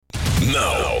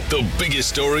Now, the biggest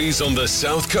stories on the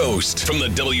South Coast from the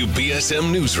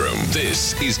WBSM Newsroom.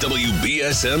 This is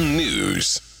WBSM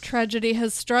News. Tragedy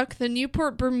has struck the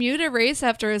Newport Bermuda race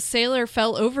after a sailor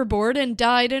fell overboard and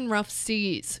died in rough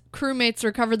seas. Crewmates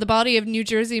recovered the body of New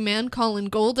Jersey man Colin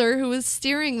Golder, who was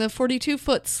steering the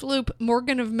 42-foot sloop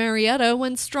Morgan of Marietta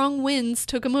when strong winds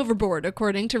took him overboard,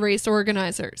 according to race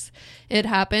organizers. It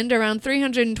happened around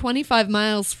 325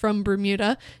 miles from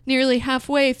Bermuda, nearly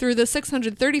halfway through the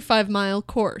 635-mile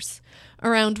course.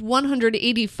 Around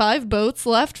 185 boats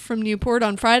left from Newport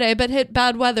on Friday, but hit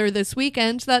bad weather this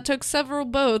weekend that took several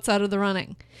boats out of the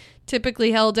running.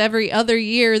 Typically held every other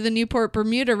year, the Newport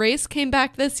Bermuda race came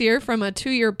back this year from a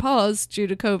 2-year pause due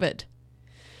to COVID.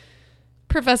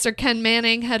 Professor Ken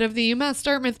Manning, head of the UMass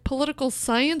Dartmouth Political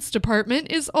Science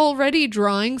Department, is already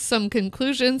drawing some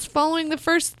conclusions following the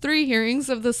first 3 hearings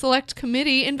of the Select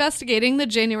Committee investigating the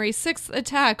January 6th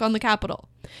attack on the Capitol.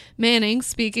 Manning,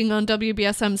 speaking on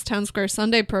WBSM's Town Square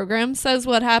Sunday program, says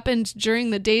what happened during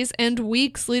the days and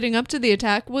weeks leading up to the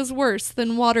attack was worse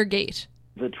than Watergate.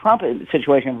 The Trump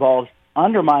situation involves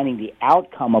undermining the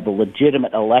outcome of a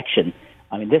legitimate election.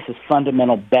 I mean, this is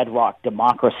fundamental bedrock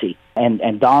democracy.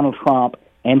 And Donald Trump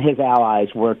and his allies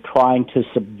were trying to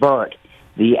subvert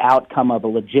the outcome of a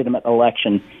legitimate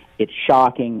election. It's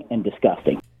shocking and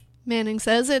disgusting. Manning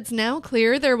says it's now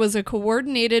clear there was a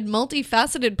coordinated,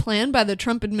 multifaceted plan by the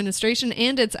Trump administration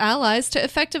and its allies to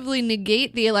effectively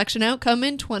negate the election outcome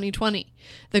in 2020.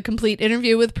 The complete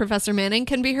interview with Professor Manning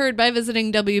can be heard by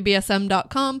visiting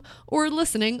WBSM.com or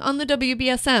listening on the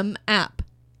WBSM app.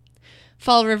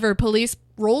 Fall River Police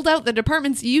rolled out the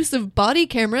department's use of body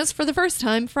cameras for the first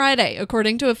time Friday,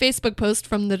 according to a Facebook post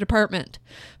from the department.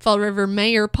 Fall River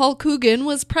Mayor Paul Coogan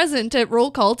was present at roll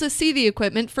call to see the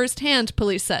equipment firsthand,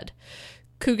 police said.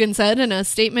 Coogan said in a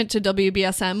statement to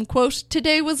WBSM, quote,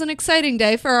 "Today was an exciting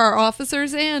day for our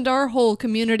officers and our whole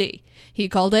community." He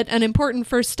called it an important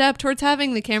first step towards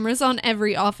having the cameras on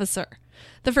every officer.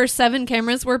 The first 7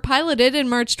 cameras were piloted in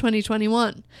March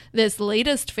 2021. This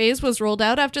latest phase was rolled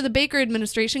out after the Baker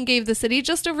administration gave the city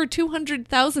just over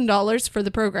 $200,000 for the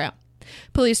program.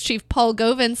 Police Chief Paul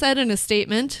Govin said in a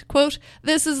statement, quote,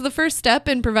 "This is the first step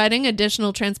in providing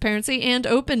additional transparency and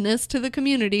openness to the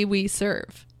community we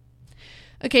serve."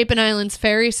 A Cape and Islands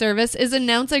ferry service is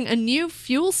announcing a new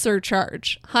fuel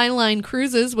surcharge. Highline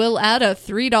Cruises will add a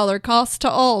 $3 cost to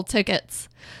all tickets.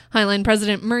 Highline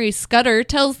President Murray Scudder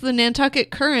tells the Nantucket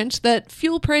Current that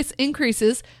fuel price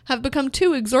increases have become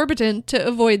too exorbitant to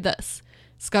avoid this.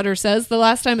 Scudder says the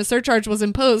last time a surcharge was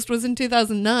imposed was in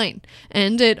 2009,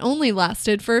 and it only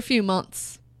lasted for a few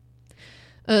months.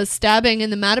 A stabbing in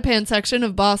the Mattapan section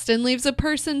of Boston leaves a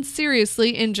person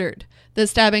seriously injured. The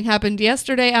stabbing happened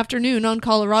yesterday afternoon on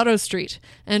Colorado Street,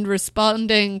 and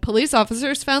responding police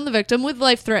officers found the victim with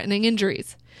life-threatening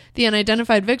injuries. The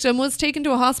unidentified victim was taken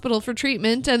to a hospital for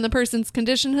treatment, and the person's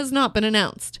condition has not been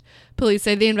announced. Police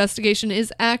say the investigation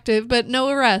is active, but no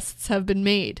arrests have been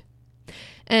made.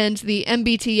 And the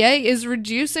MBTA is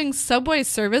reducing subway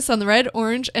service on the red,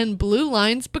 orange, and blue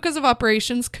lines because of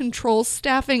Operations Control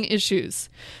staffing issues.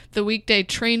 The weekday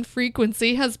train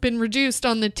frequency has been reduced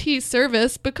on the T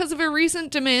service because of a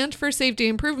recent demand for safety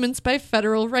improvements by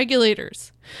federal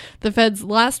regulators. The feds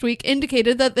last week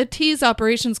indicated that the T's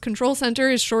Operations Control Center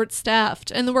is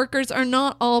short-staffed, and the workers are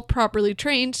not all properly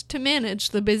trained to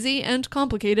manage the busy and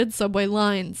complicated subway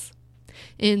lines.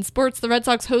 In sports, the Red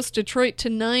Sox host Detroit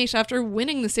tonight after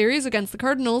winning the series against the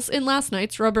Cardinals in last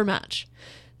night's rubber match.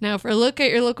 Now for a look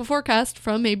at your local forecast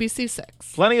from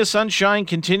ABC6. Plenty of sunshine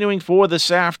continuing for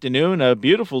this afternoon. A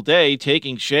beautiful day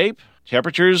taking shape.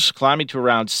 Temperatures climbing to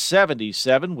around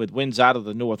 77 with winds out of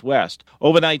the northwest.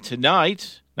 Overnight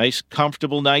tonight, nice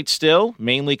comfortable night still,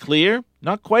 mainly clear.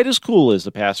 Not quite as cool as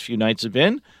the past few nights have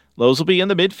been. Lows will be in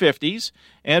the mid-50s.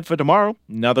 And for tomorrow,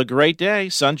 another great day.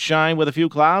 Sunshine with a few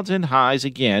clouds and highs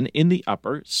again in the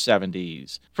upper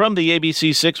 70s. From the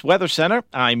ABC6 Weather Center,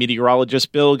 I'm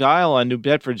meteorologist Bill Guile on New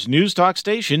Bedford's News Talk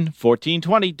Station,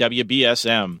 1420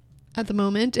 WBSM. At the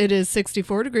moment, it is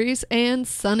 64 degrees and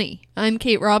sunny. I'm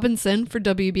Kate Robinson for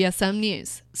WBSM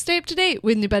News. Stay up to date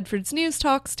with New Bedford's News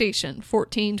Talk Station,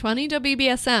 1420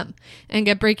 WBSM, and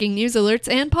get breaking news alerts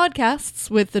and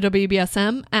podcasts with the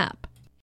WBSM app.